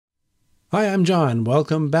Hi, I'm John.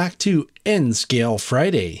 Welcome back to N-Scale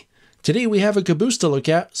Friday. Today we have a caboose to look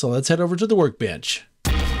at, so let's head over to the workbench.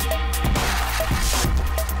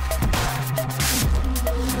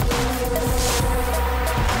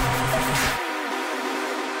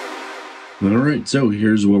 Alright, so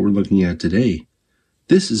here's what we're looking at today.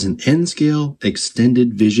 This is an N-Scale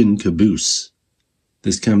Extended Vision Caboose.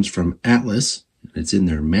 This comes from Atlas. It's in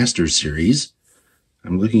their Master Series.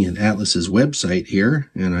 I'm looking at Atlas's website here,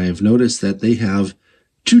 and I have noticed that they have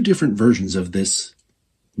two different versions of this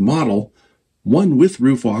model, one with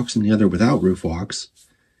roof walks and the other without roof walks.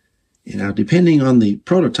 And now, depending on the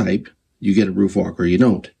prototype, you get a roof walk or you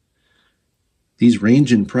don't. These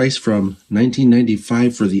range in price from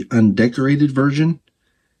 $19.95 for the undecorated version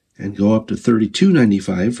and go up to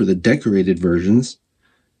 $32.95 for the decorated versions.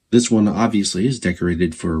 This one obviously is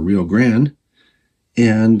decorated for Rio Grande,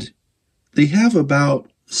 and they have about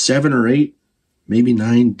 7 or 8, maybe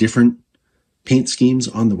 9 different paint schemes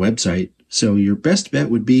on the website. So your best bet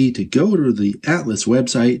would be to go to the Atlas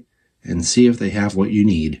website and see if they have what you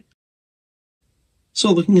need. So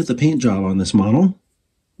looking at the paint job on this model,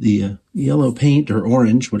 the yellow paint or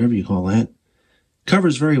orange, whatever you call that,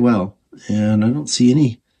 covers very well. And I don't see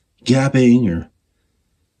any gapping or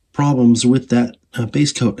problems with that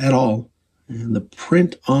base coat at all. And the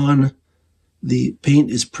print on the paint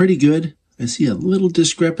is pretty good. I see a little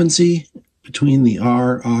discrepancy between the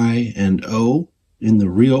R, I, and O in the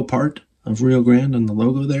Rio part of Rio Grande on the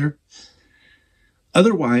logo there.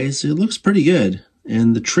 Otherwise, it looks pretty good.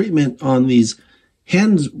 And the treatment on these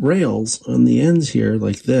hand rails on the ends here,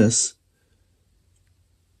 like this,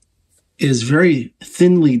 is very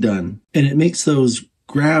thinly done. And it makes those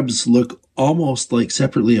grabs look almost like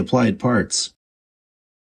separately applied parts.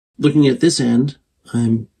 Looking at this end,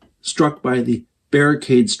 I'm struck by the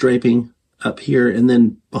barricade striping up here, and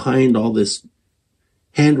then behind all this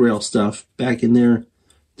handrail stuff back in there,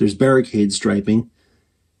 there's barricade striping.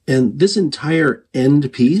 And this entire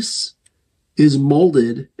end piece is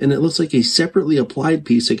molded, and it looks like a separately applied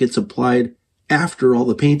piece that gets applied after all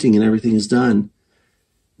the painting and everything is done.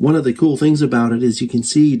 One of the cool things about it is you can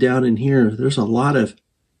see down in here, there's a lot of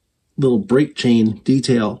little brake chain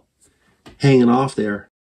detail hanging off there.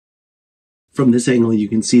 From this angle, you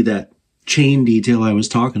can see that chain detail I was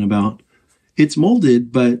talking about. It's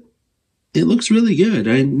molded, but it looks really good.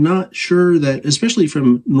 I'm not sure that, especially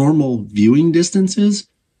from normal viewing distances,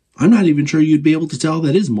 I'm not even sure you'd be able to tell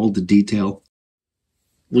that is molded detail.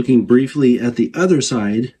 Looking briefly at the other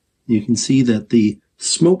side, you can see that the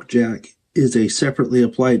smoke jack is a separately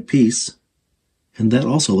applied piece, and that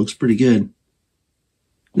also looks pretty good.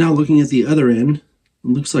 Now looking at the other end, it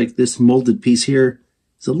looks like this molded piece here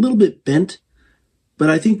is a little bit bent, but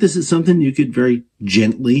I think this is something you could very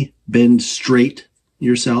gently bend straight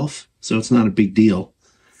yourself, so it's not a big deal.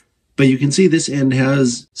 But you can see this end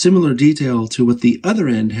has similar detail to what the other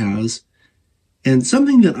end has. And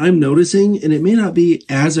something that I'm noticing, and it may not be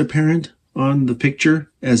as apparent on the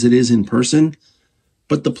picture as it is in person,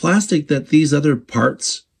 but the plastic that these other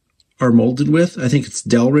parts are molded with, I think it's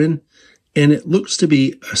Delrin, and it looks to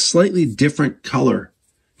be a slightly different color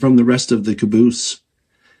from the rest of the caboose.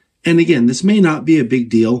 And again, this may not be a big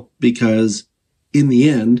deal because in the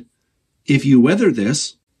end, if you weather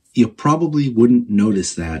this, you probably wouldn't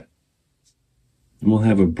notice that. And we'll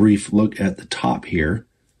have a brief look at the top here.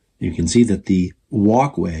 You can see that the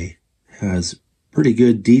walkway has pretty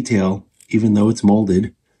good detail, even though it's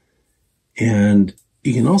molded. And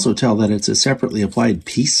you can also tell that it's a separately applied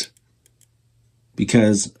piece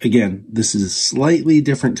because, again, this is a slightly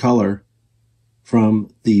different color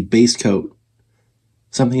from the base coat.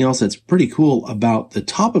 Something else that's pretty cool about the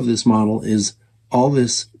top of this model is all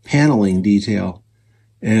this paneling detail.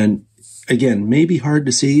 And again, maybe hard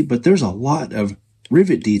to see, but there's a lot of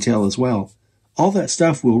rivet detail as well. All that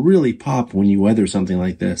stuff will really pop when you weather something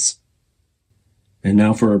like this. And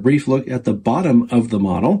now for a brief look at the bottom of the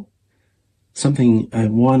model. Something I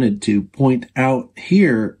wanted to point out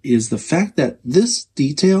here is the fact that this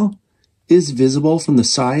detail is visible from the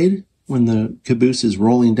side when the caboose is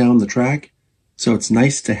rolling down the track. So it's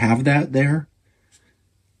nice to have that there.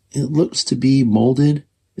 It looks to be molded.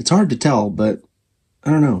 It's hard to tell, but I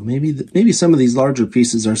don't know. Maybe some of these larger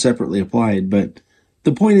pieces are separately applied, but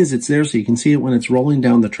the point is it's there so you can see it when it's rolling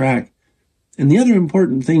down the track. And the other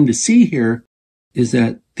important thing to see here is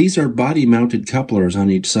that these are body-mounted couplers on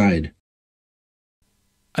each side.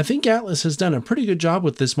 I think Atlas has done a pretty good job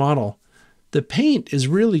with this model. The paint is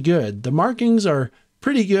really good. The markings are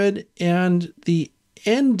pretty good, and the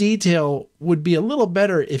end detail would be a little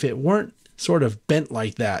better if it weren't sort of bent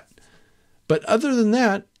like that. But other than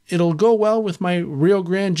that, it'll go well with my Rio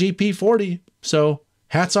Grande GP40, so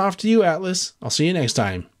Hats off to you, Atlas. I'll see you next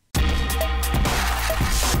time.